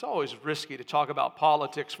It's always risky to talk about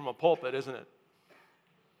politics from a pulpit, isn't it?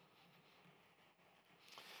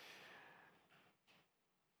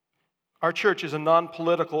 Our church is a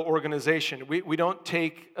non-political organization. We don't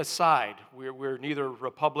take a side. We're neither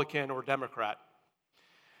Republican or Democrat.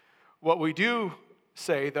 What we do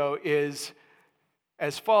say, though, is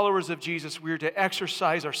as followers of Jesus, we're to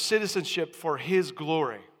exercise our citizenship for His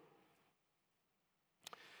glory.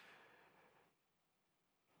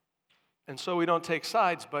 And so we don't take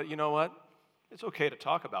sides, but you know what? It's okay to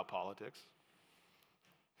talk about politics.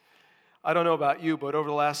 I don't know about you, but over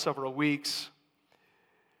the last several weeks,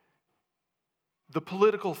 the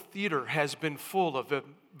political theater has been full of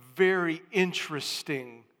very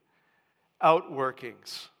interesting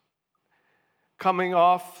outworkings. Coming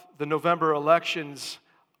off the November elections,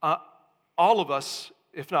 all of us,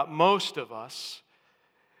 if not most of us,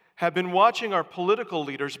 have been watching our political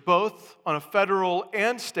leaders, both on a federal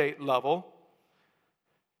and state level,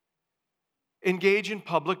 engage in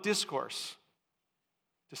public discourse,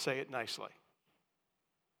 to say it nicely,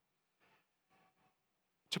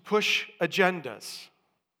 to push agendas.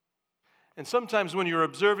 And sometimes when you're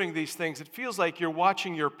observing these things, it feels like you're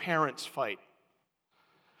watching your parents fight.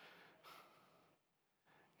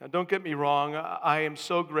 Now, don't get me wrong, I am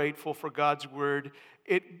so grateful for God's word.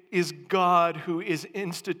 It is God who has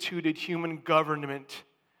instituted human government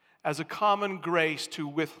as a common grace to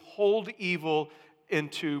withhold evil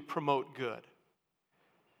and to promote good.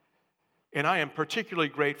 And I am particularly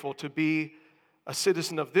grateful to be a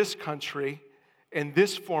citizen of this country and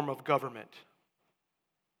this form of government.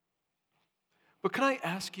 But can I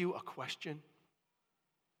ask you a question?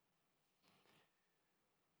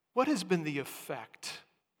 What has been the effect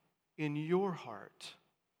in your heart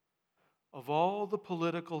of all the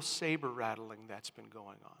political saber rattling that's been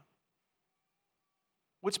going on?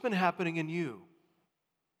 What's been happening in you?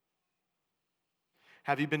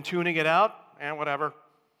 Have you been tuning it out? Whatever.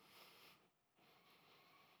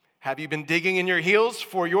 Have you been digging in your heels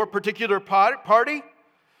for your particular party?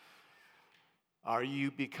 Are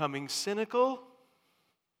you becoming cynical?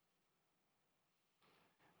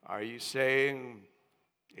 Are you saying,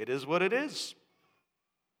 it is what it is?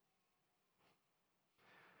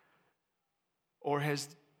 Or has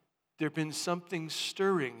there been something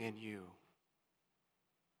stirring in you,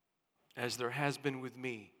 as there has been with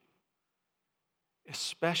me,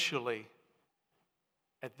 especially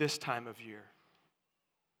at this time of year?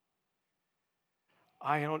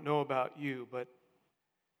 I don't know about you, but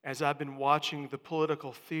as I've been watching the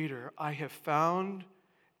political theater, I have found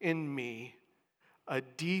in me a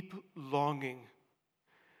deep longing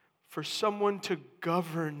for someone to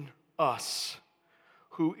govern us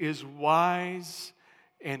who is wise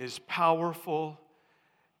and is powerful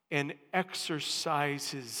and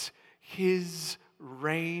exercises His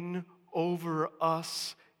reign over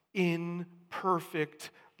us in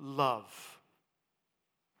perfect love.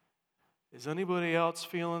 Is anybody else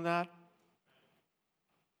feeling that?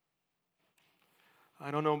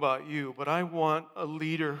 I don't know about you, but I want a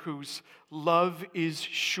leader whose love is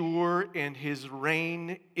sure and his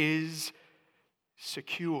reign is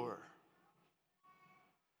secure.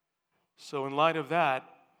 So in light of that,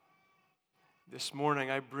 this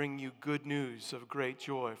morning I bring you good news of great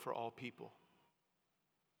joy for all people.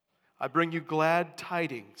 I bring you glad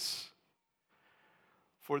tidings.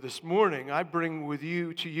 For this morning, I bring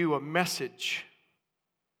to you a message,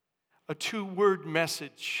 a 2-word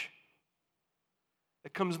message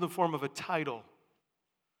that comes in the form of a title,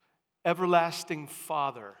 Everlasting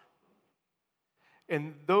Father.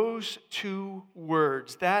 And those 2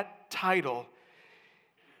 words, that title,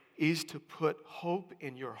 is to put hope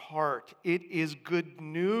in your heart. It is good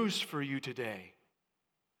news for you today.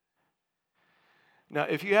 Now,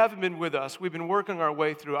 if you haven't been with us, we've been working our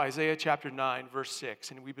way through Isaiah chapter 9, verse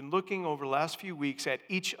 6, and we've been looking over the last few weeks at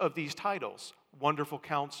each of these titles. Wonderful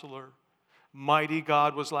Counselor, Mighty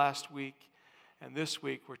God was last week, and this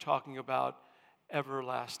week we're talking about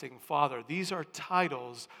Everlasting Father. These are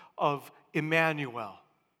titles of Emmanuel,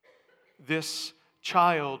 this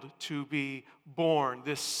child to be born,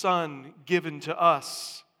 this son given to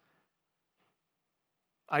us.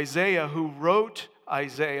 Isaiah, who wrote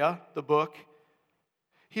Isaiah, the book,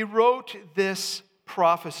 he wrote this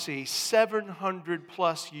prophecy 700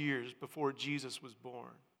 plus years before Jesus was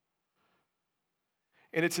born.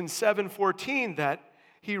 And it's in 7:14 that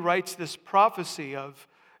he writes this prophecy of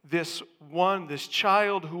this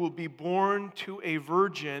child who will be born to a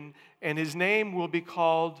virgin, and his name will be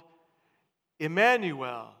called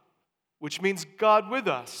Emmanuel, which means God with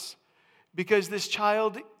us, because this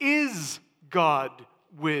child is God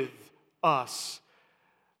with us.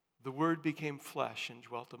 The Word became flesh and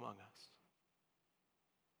dwelt among us.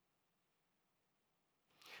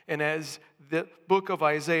 And as the book of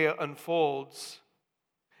Isaiah unfolds,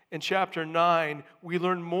 in chapter 9, we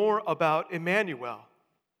learn more about Emmanuel,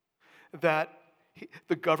 that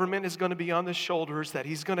the government is going to be on his shoulders, that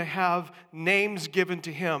he's going to have names given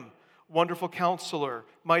to him: Wonderful Counselor,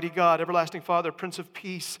 Mighty God, Everlasting Father, Prince of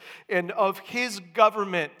Peace. And of his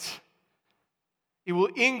government, it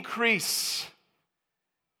will increase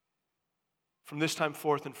from this time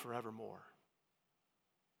forth and forevermore.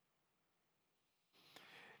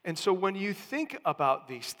 And so when you think about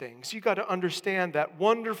these things, you got to understand that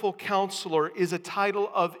Wonderful Counselor is a title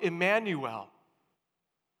of Emmanuel.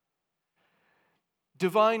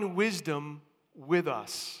 Divine wisdom with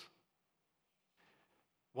us.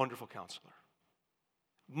 Wonderful Counselor.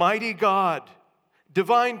 Mighty God,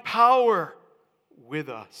 divine power with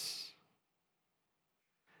us.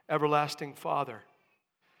 Everlasting Father.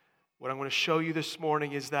 What I'm going to show you this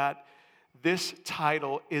morning is that this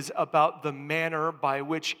title is about the manner by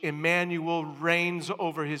which Emmanuel reigns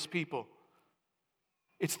over his people.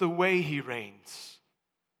 It's the way he reigns.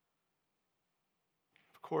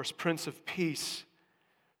 Of course, Prince of Peace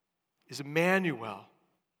is Emmanuel.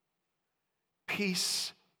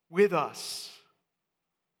 Peace with us.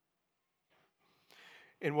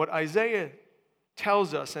 And what Isaiah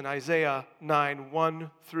tells us in Isaiah 9,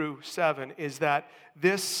 1 through 7 is that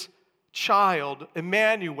this child,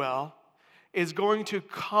 Emmanuel, is going to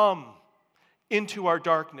come into our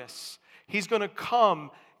darkness. He's going to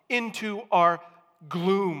come into our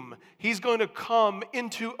gloom. He's going to come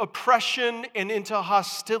into oppression and into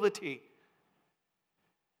hostility.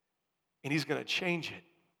 And he's going to change it.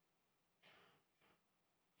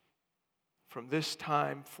 From this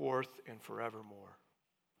time forth and forevermore.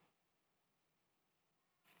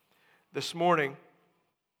 This morning,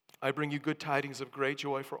 I bring you good tidings of great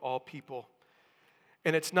joy for all people.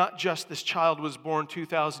 And it's not just this child was born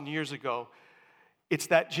 2,000 years ago. It's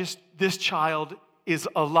that just this child is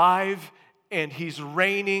alive and he's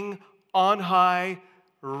reigning on high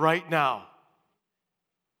right now.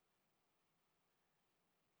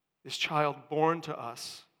 This child born to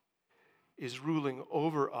us is ruling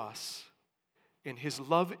over us. And his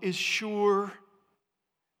love is sure,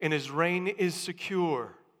 and his reign is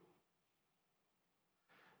secure.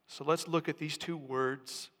 So let's look at these two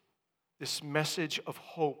words, this message of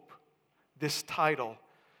hope, this title,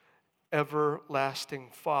 Everlasting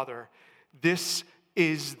Father. This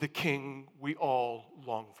is the King we all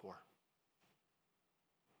long for.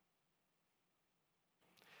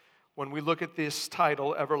 When we look at this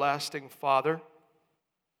title, Everlasting Father,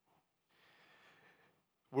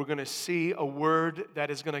 we're going to see a word that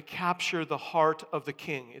is going to capture the heart of the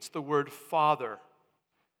King. It's the word Father.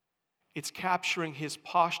 It's capturing his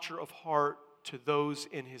posture of heart to those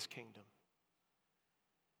in his kingdom.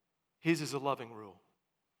 His is a loving rule.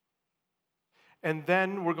 And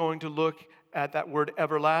then we're going to look at that word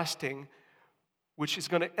everlasting, which is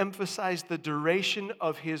going to emphasize the duration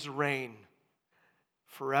of his reign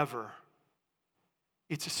forever.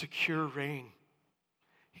 It's a secure reign.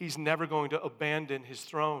 He's never going to abandon his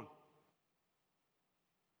throne.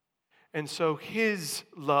 And so his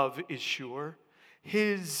love is sure.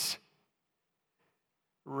 His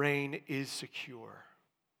reign is secure.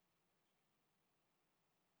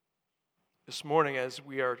 This morning, as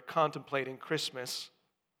we are contemplating Christmas,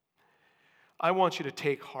 I want you to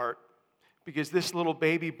take heart, because this little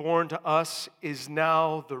baby born to us is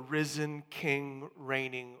now the risen King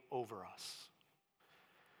reigning over us.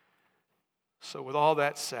 So with all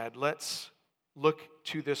that said, let's look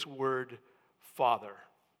to this word, Father.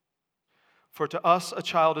 For to us a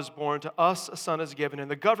child is born, to us a son is given,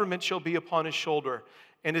 and the government shall be upon his shoulder,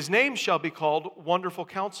 and his name shall be called Wonderful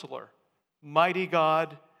Counselor, Mighty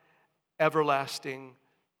God, Everlasting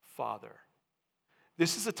Father.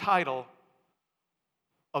 This is a title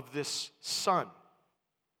of this son,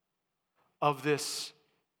 of this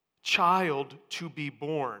child to be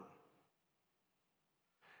born.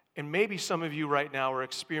 And maybe some of you right now are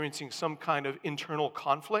experiencing some kind of internal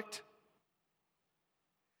conflict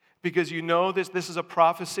because you know this is a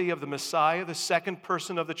prophecy of the Messiah, the second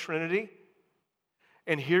person of the Trinity.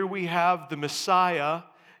 And here we have the Messiah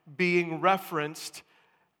being referenced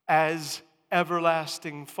as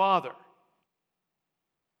Everlasting Father.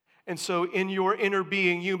 And so in your inner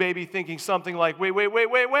being, you may be thinking something like,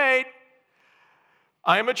 wait.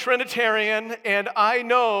 I'm a Trinitarian, and I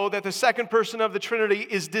know that the second person of the Trinity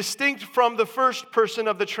is distinct from the first person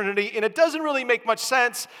of the Trinity, and it doesn't really make much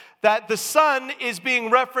sense that the Son is being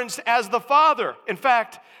referenced as the Father. In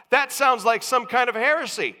fact, that sounds like some kind of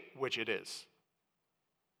heresy, which it is.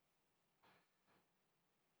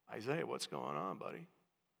 Isaiah, what's going on, buddy?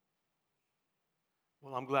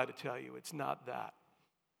 Well, I'm glad to tell you it's not that.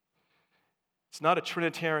 It's not a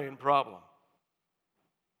Trinitarian problem.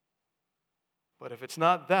 But if it's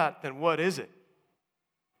not that, then what is it?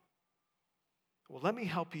 Well, let me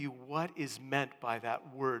help you what is meant by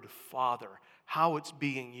that word Father, how it's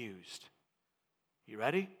being used. You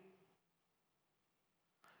ready?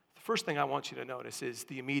 The first thing I want you to notice is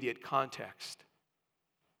the immediate context.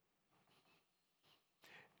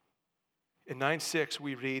 In 9:6,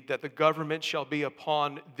 we read that the government shall be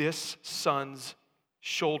upon this son's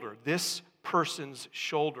shoulder, this person's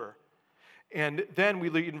shoulder. And then we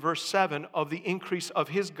read in verse 7 of the increase of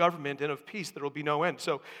his government and of peace, there will be no end.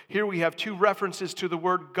 So here we have two references to the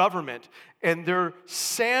word government, and they're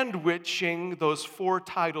sandwiching those four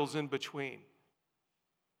titles in between.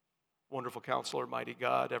 Wonderful Counselor, Mighty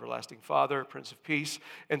God, Everlasting Father, Prince of Peace.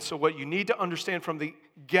 And so what you need to understand from the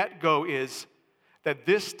get-go is that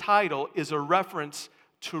this title is a reference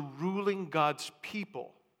to ruling God's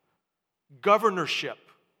people, governorship,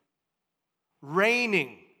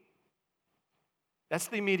 reigning. That's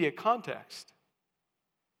the immediate context.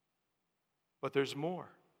 But there's more.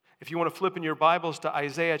 If you want to flip in your Bibles to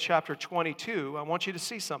Isaiah chapter 22, I want you to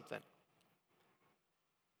see something.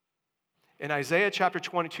 In Isaiah chapter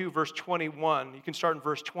 22, verse 21, you can start in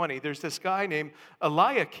verse 20, there's this guy named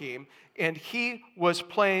Eliakim, and he was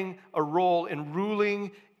playing a role in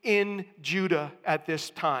ruling in Judah at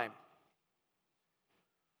this time.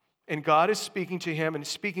 And God is speaking to him and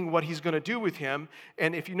speaking what he's going to do with him.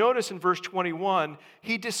 And if you notice in verse 21,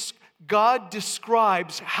 God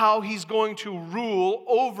describes how he's going to rule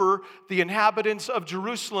over the inhabitants of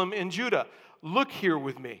Jerusalem and Judah. Look here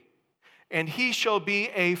with me. And he shall be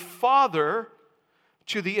a father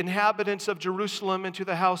to the inhabitants of Jerusalem and to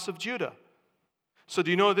the house of Judah. So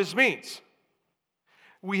do you know what this means?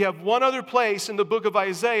 We have one other place in the book of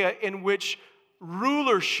Isaiah in which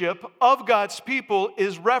rulership of God's people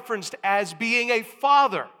is referenced as being a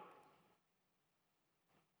father.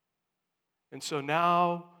 And so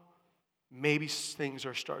now maybe things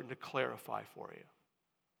are starting to clarify for you.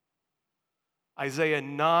 Isaiah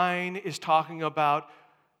 9 is talking about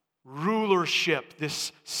rulership.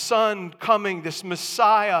 This son coming, this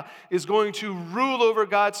Messiah is going to rule over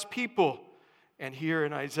God's people. And here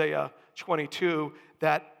in Isaiah 22,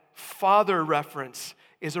 that father reference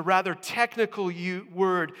is a rather technical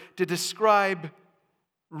word to describe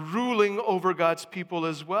ruling over God's people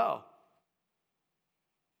as well.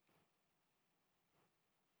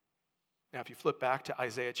 Now, if you flip back to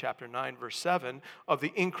Isaiah chapter 9, verse 7, of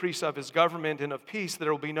the increase of his government and of peace,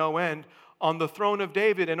 there will be no end on the throne of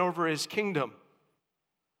David and over his kingdom.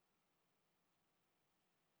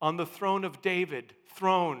 On the throne of David,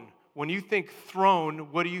 throne. When you think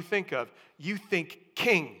throne, what do you think of? You think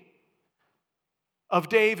king. Of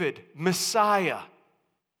David, Messiah.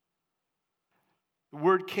 The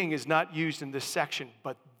word king is not used in this section,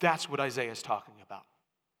 but that's what Isaiah is talking about.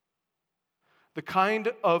 The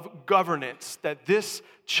kind of governance that this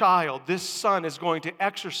child, this son, is going to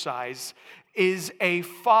exercise is a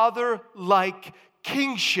father-like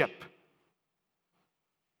kingship.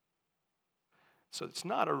 So it's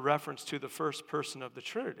not a reference to the first person of the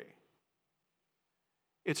Trinity.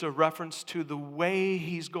 It's a reference to the way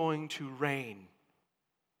he's going to reign.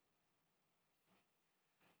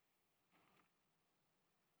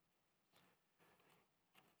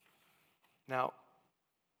 Now,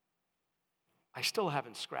 I still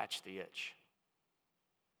haven't scratched the itch.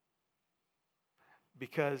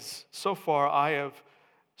 Because so far I have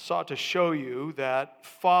sought to show you that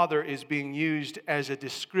father is being used as a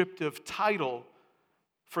descriptive title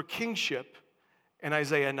for kingship in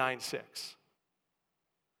Isaiah 9:6.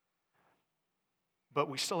 But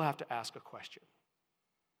we still have to ask a question.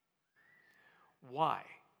 Why?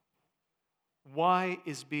 Why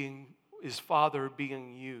is father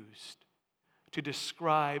being used to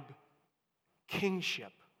describe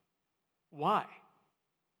kingship? Why?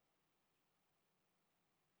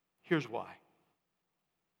 Here's why.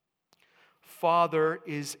 Father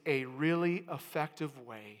is a really effective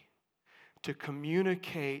way to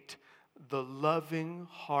communicate the loving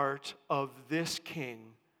heart of this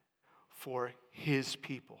king for his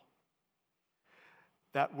people.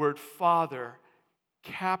 That word father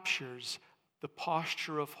captures the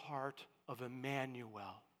posture of heart of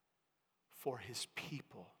Emmanuel for his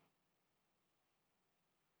people.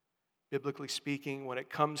 Biblically speaking, when it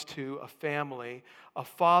comes to a family, a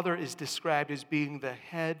father is described as being the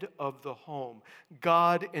head of the home.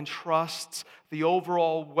 God entrusts the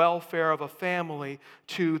overall welfare of a family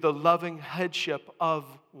to the loving headship of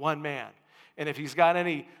one man. And if he's got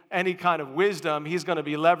any kind of wisdom, he's going to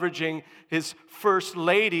be leveraging his first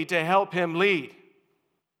lady to help him lead.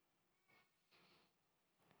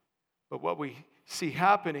 But what we see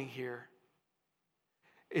happening here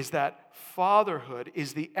is that fatherhood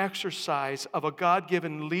is the exercise of a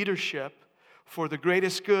God-given leadership for the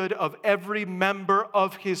greatest good of every member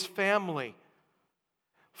of his family.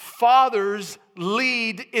 Fathers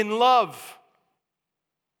lead in love.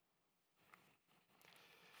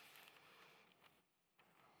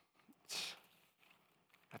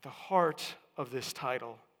 At the heart of this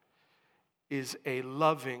title is a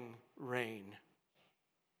loving reign.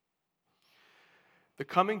 The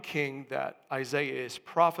coming king that Isaiah is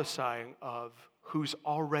prophesying of, who's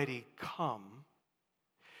already come,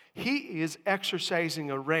 he is exercising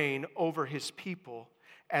a reign over his people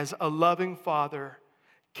as a loving father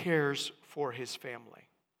cares for his family.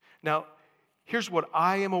 Now, here's what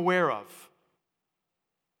I am aware of.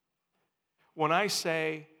 When I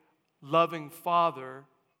say loving father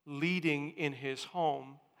leading in his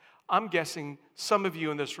home, I'm guessing some of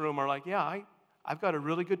you in this room are like, yeah, I've got a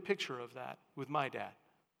really good picture of that with my dad.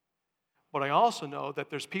 But I also know that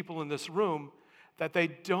there's people in this room that they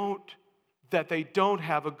don't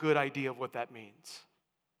have a good idea of what that means.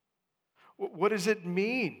 What does it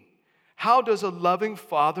mean? How does a loving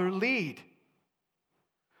father lead?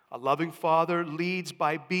 A loving father leads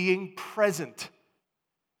by being present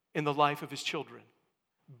in the life of his children,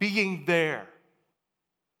 being there,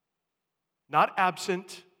 not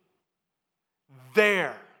absent,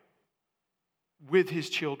 there with his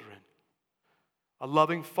children. A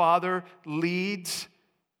loving father leads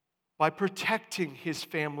by protecting his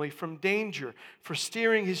family from danger, for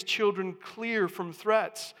steering his children clear from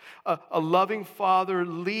threats. A loving father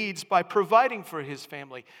leads by providing for his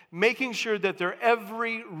family, making sure that their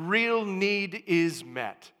every real need is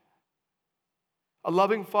met. A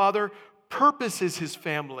loving father purposes his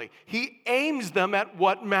family. He aims them at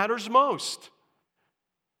what matters most.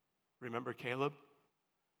 Remember Caleb?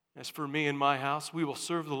 As for me and my house, we will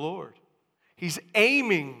serve the Lord. He's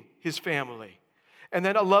aiming his family. And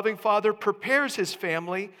then a loving father prepares his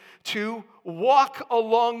family to walk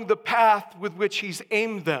along the path with which he's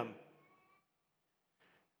aimed them.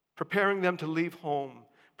 Preparing them to leave home,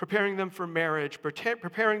 preparing them for marriage,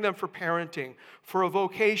 preparing them for parenting, for a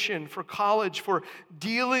vocation, for college, for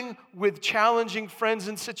dealing with challenging friends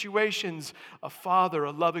and situations. A father,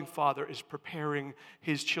 a loving father, is preparing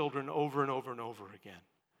his children over and over and over again.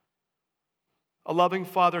 A loving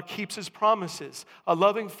father keeps his promises. A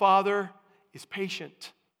loving father is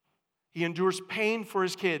patient. He endures pain for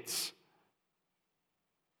his kids.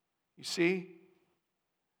 You see,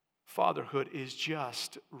 fatherhood is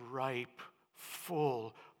just ripe,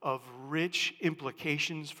 full of rich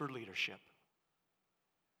implications for leadership.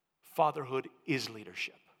 Fatherhood is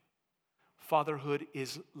leadership. Fatherhood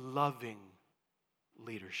is loving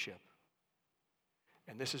leadership.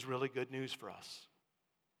 And this is really good news for us.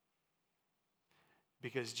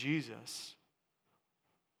 Because Jesus,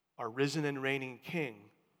 our risen and reigning King,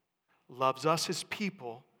 loves us, his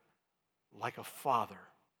people, like a father.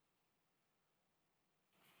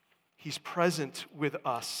 He's present with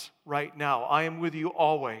us right now. I am with you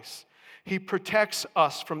always. He protects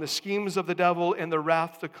us from the schemes of the devil and the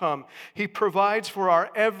wrath to come. He provides for our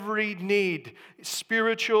every need,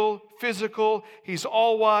 spiritual, physical. He's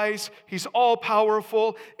all-wise, he's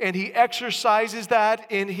all-powerful, and he exercises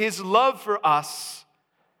that in his love for us.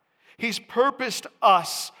 He's purposed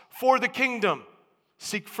us for the kingdom.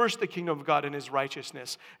 Seek first the kingdom of God and his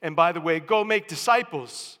righteousness. And by the way, go make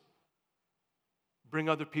disciples. Bring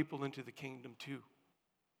other people into the kingdom too.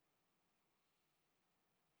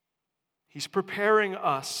 He's preparing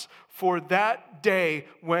us for that day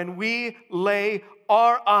when we lay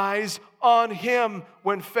our eyes on him,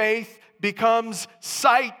 when faith becomes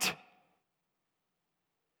sight.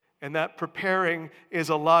 And that preparing is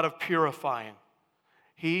a lot of purifying.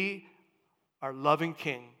 He, our loving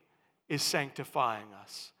King, is sanctifying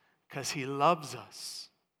us because he loves us.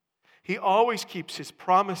 He always keeps his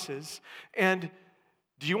promises. And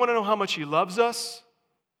do you want to know how much he loves us?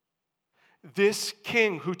 This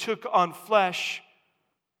King who took on flesh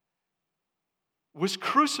was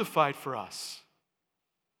crucified for us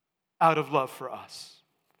out of love for us.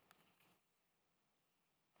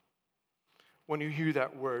 When you hear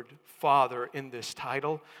that word Father in this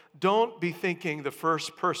title, don't be thinking the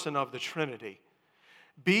first person of the Trinity.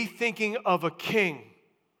 Be thinking of a king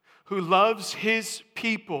who loves his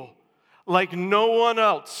people like no one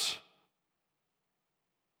else.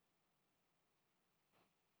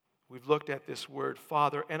 We've looked at this word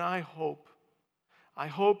Father, and I hope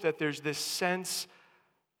that there's this sense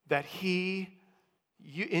that he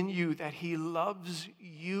loves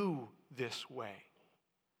you this way.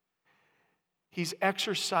 He's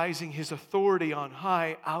exercising his authority on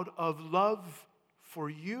high out of love for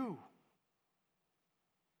you.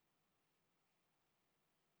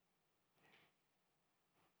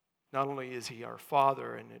 Not only is he our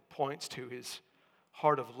Father, and it points to his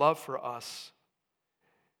heart of love for us,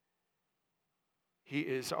 he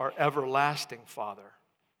is our everlasting Father.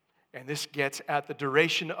 And this gets at the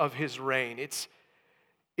duration of his reign. It's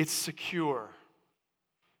secure.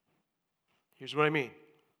 Here's what I mean.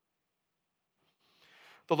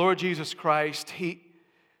 The Lord Jesus Christ, He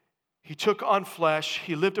took on flesh.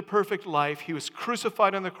 He lived a perfect life. He was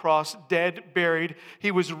crucified on the cross, dead, buried.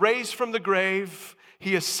 He was raised from the grave.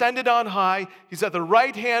 He ascended on high. He's at the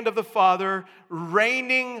right hand of the Father,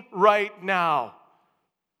 reigning right now.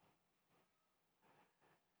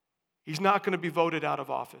 He's not going to be voted out of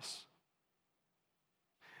office.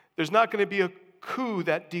 There's not going to be a coup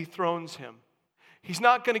that dethrones him. He's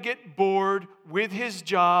not going to get bored with his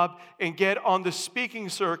job and get on the speaking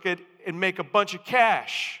circuit and make a bunch of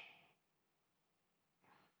cash.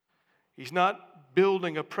 He's not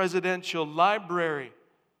building a presidential library.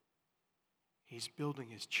 He's building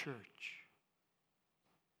his church.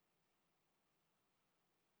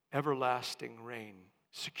 Everlasting reign,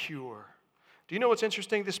 secure. Do you know what's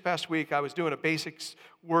interesting? This past week, I was doing a basics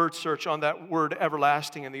word search on that word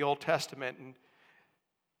everlasting in the Old Testament, and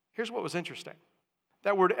here's what was interesting.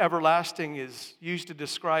 That word everlasting is used to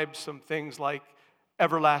describe some things like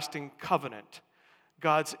everlasting covenant,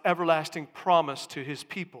 God's everlasting promise to his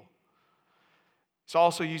people. It's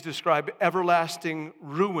also used to describe everlasting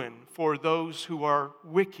ruin for those who are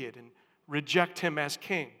wicked and reject him as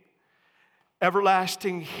king.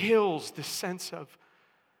 Everlasting hills, the sense of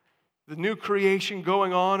the new creation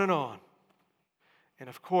going on and on. And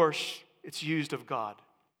of course, it's used of God.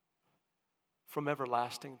 From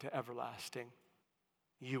everlasting to everlasting,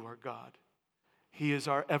 you are God. He is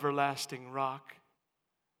our everlasting rock.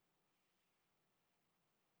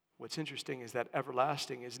 What's interesting is that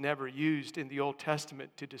everlasting is never used in the Old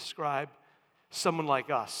Testament to describe someone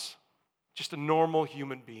like us, just a normal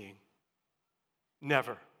human being.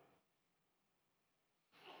 Never.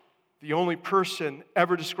 The only person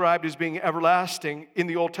ever described as being everlasting in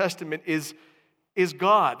the Old Testament is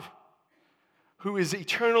God, who is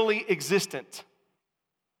eternally existent.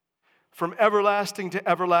 From everlasting to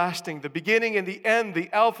everlasting, the beginning and the end, the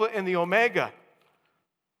Alpha and the Omega.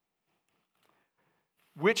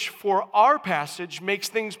 Which for our passage makes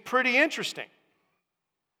things pretty interesting.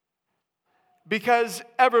 Because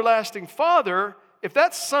everlasting Father, if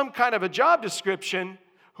that's some kind of a job description,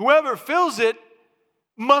 whoever fills it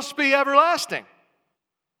must be everlasting.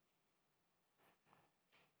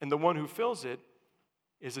 And the one who fills it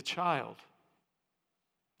is a child,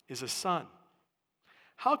 is a son.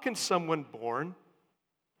 How can someone born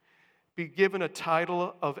be given a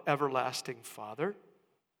title of everlasting Father?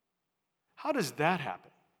 How does that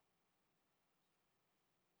happen?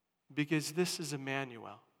 Because this is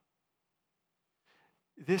Emmanuel.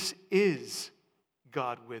 This is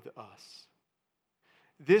God with us.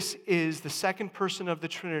 This is the second person of the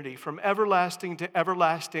Trinity, from everlasting to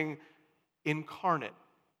everlasting, incarnate,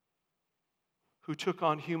 who took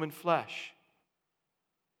on human flesh.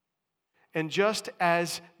 And just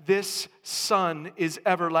as this Son is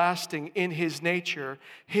everlasting in his nature,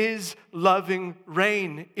 his loving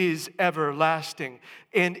reign is everlasting.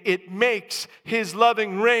 And it makes his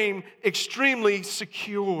loving reign extremely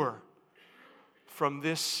secure from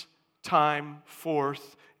this time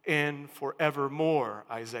forth and forevermore,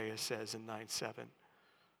 Isaiah says in 9:7.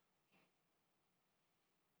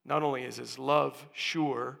 Not only is his love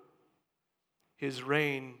sure, his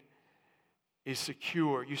reign is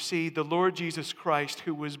secure. You see, the Lord Jesus Christ,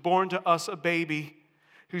 who was born to us a baby,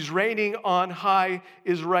 who's reigning on high,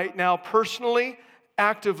 is right now personally,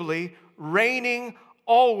 actively reigning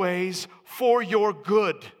always for your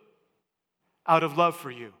good out of love for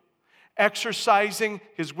you. Exercising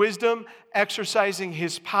his wisdom, exercising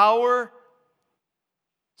his power,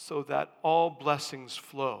 so that all blessings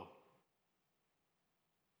flow,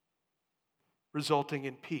 resulting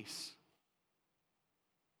in peace.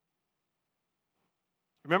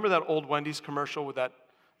 Remember that old Wendy's commercial with that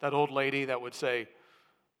old lady that would say,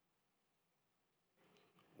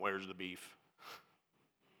 "Where's the beef?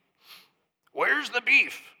 Where's the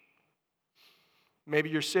beef?"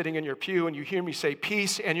 Maybe you're sitting in your pew and you hear me say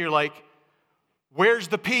peace and you're like, "Where's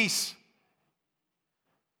the peace?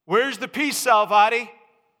 Where's the peace, Salvati?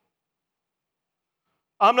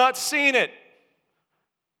 I'm not seeing it.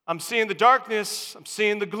 I'm seeing the darkness. I'm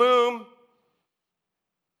seeing the gloom.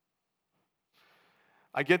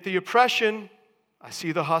 I get the oppression. I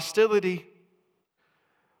see the hostility.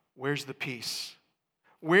 Where's the peace?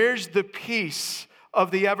 Where's the peace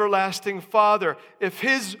of the everlasting Father? If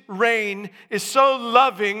his reign is so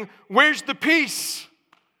loving, where's the peace?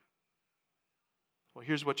 Well,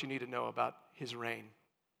 here's what you need to know about his reign.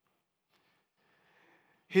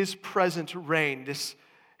 His present reign. This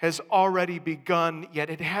has already begun, yet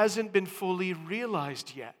it hasn't been fully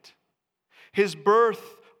realized yet. His birth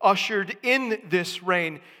ushered in this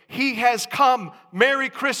reign. He has come. Merry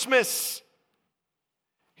Christmas.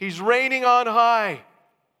 He's reigning on high.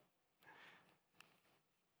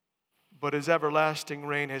 But his everlasting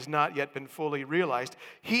reign has not yet been fully realized.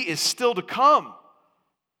 He is still to come.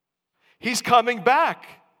 He's coming back.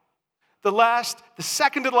 The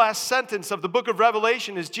second to the last sentence of the book of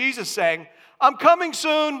Revelation is Jesus saying, I'm coming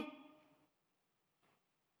soon.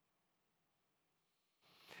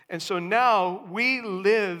 And so now we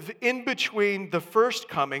live in between the first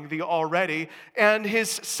coming, the already, and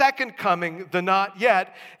his second coming, the not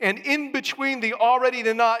yet. And in between the already,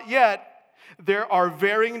 the not yet, there are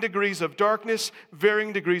varying degrees of darkness,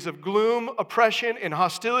 varying degrees of gloom, oppression, and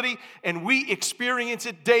hostility, and we experience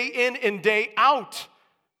it day in and day out.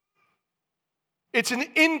 It's an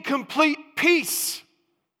incomplete peace.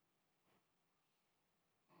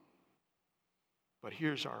 But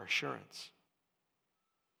here's our assurance.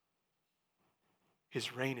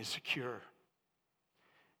 His reign is secure.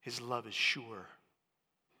 His love is sure.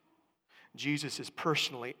 Jesus is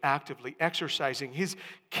personally, actively exercising his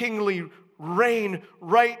kingly reign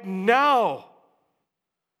right now.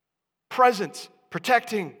 Present,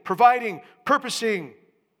 protecting, providing, purposing,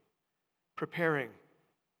 preparing,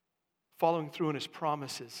 following through on his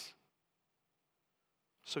promises.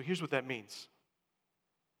 So here's what that means.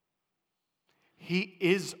 He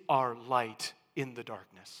is our light in the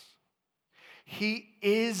darkness. He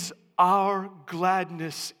is our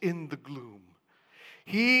gladness in the gloom.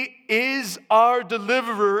 He is our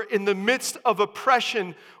deliverer in the midst of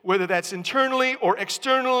oppression, whether that's internally or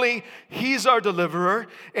externally. He's our deliverer,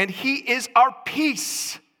 and he is our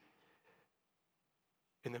peace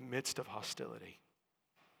in the midst of hostility.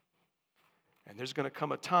 And there's going to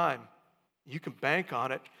come a time, you can bank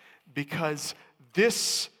on it, because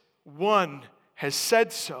this one has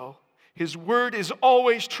said so. His word is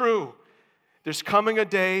always true. There's coming a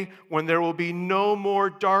day when there will be no more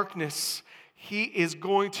darkness. He is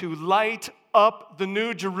going to light up the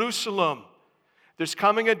new Jerusalem. There's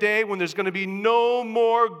coming a day when there's going to be no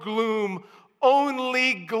more gloom,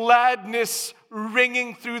 only gladness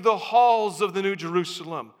ringing through the halls of the new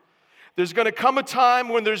Jerusalem. There's going to come a time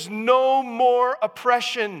when there's no more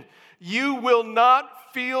oppression. You will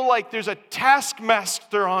not feel like there's a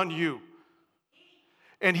taskmaster on you.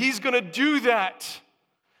 And he's going to do that.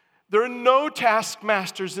 There are no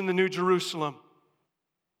taskmasters in the New Jerusalem.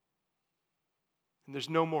 And there's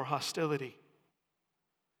no more hostility.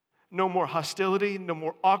 No more hostility, no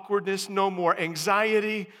more awkwardness, no more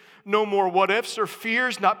anxiety, no more what ifs or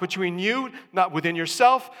fears, not between you, not within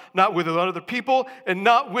yourself, not with other people, and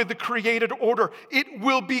not with the created order. It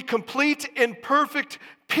will be complete and perfect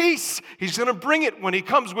peace. He's going to bring it when he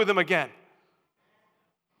comes with him again.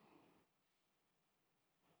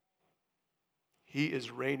 He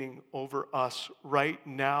is reigning over us right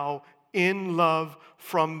now in love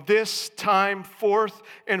from this time forth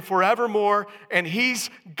and forevermore, and he's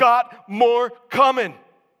got more coming.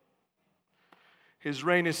 His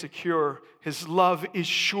reign is secure. His love is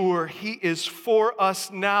sure. He is for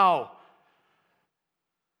us now.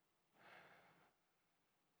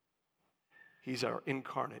 He's our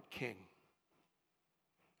incarnate King.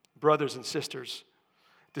 Brothers and sisters,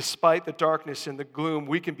 despite the darkness and the gloom,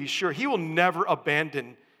 we can be sure he will never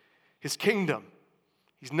abandon his kingdom.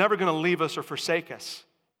 He's never going to leave us or forsake us.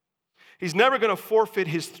 He's never going to forfeit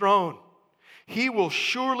his throne. He will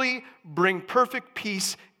surely bring perfect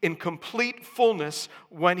peace in complete fullness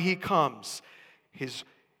when he comes.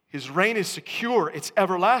 His reign is secure, it's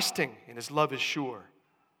everlasting, and his love is sure.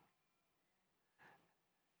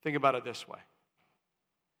 Think about it this way.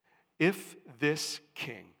 If this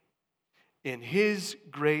king, in his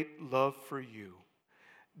great love for you,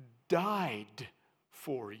 died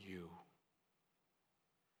for you,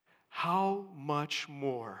 how much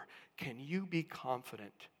more can you be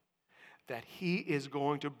confident that he is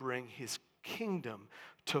going to bring his kingdom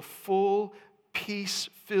to full,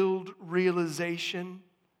 peace-filled realization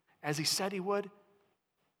as he said he would?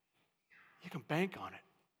 You can bank on it.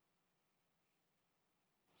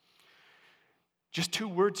 Just 2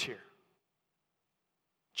 words here.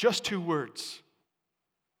 Just 2 words.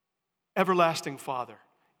 Everlasting Father.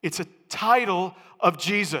 It's a title of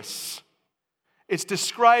Jesus. It's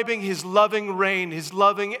describing his loving reign, his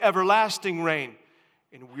loving everlasting reign.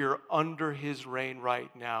 And we're under his reign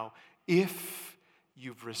right now if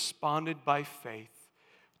you've responded by faith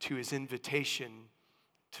to his invitation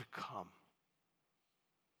to come.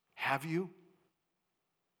 Have you?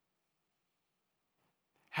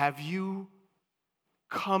 Have you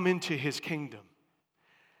come into his kingdom?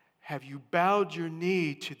 have you bowed your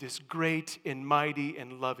knee to this great and mighty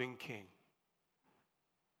and loving King?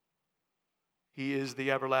 He is the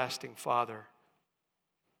everlasting Father,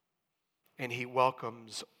 and he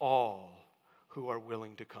welcomes all who are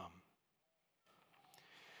willing to come.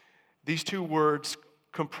 These two words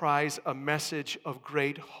comprise a message of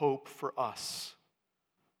great hope for us.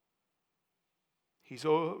 He's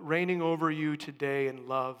reigning over you today in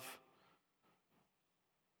love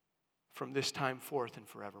from this time forth and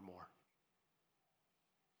forevermore.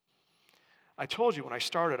 I told you when I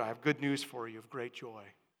started, I have good news for you of great joy.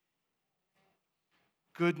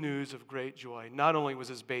 Good news of great joy. Not only was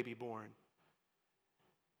this baby born,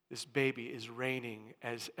 this baby is reigning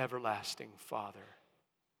as everlasting Father.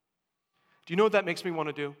 Do you know what that makes me want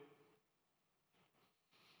to do?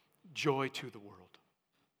 Joy to the world.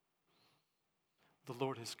 The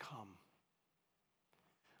Lord has come.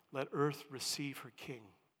 Let earth receive her King.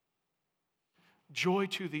 Joy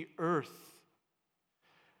to the earth.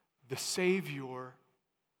 The Savior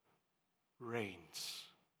reigns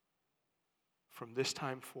from this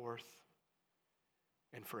time forth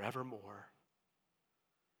and forevermore.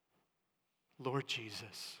 Lord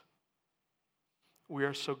Jesus, we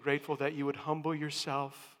are so grateful that you would humble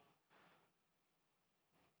yourself,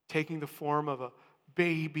 taking the form of a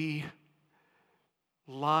baby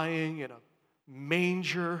lying in a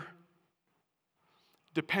manger,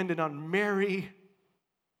 dependent on Mary,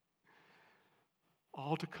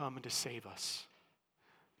 all to come and to save us,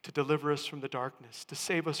 to deliver us from the darkness, to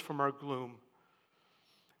save us from our gloom,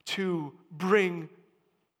 to bring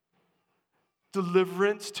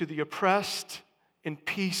deliverance to the oppressed and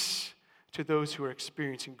peace to those who are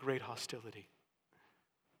experiencing great hostility.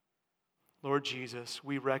 Lord Jesus,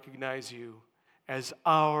 we recognize you as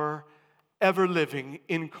our ever-living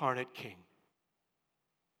incarnate King.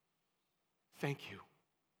 Thank you.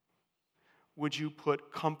 Would you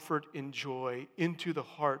put comfort and joy into the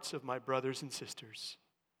hearts of my brothers and sisters?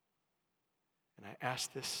 And I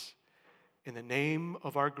ask this in the name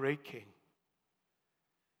of our great King.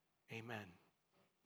 Amen.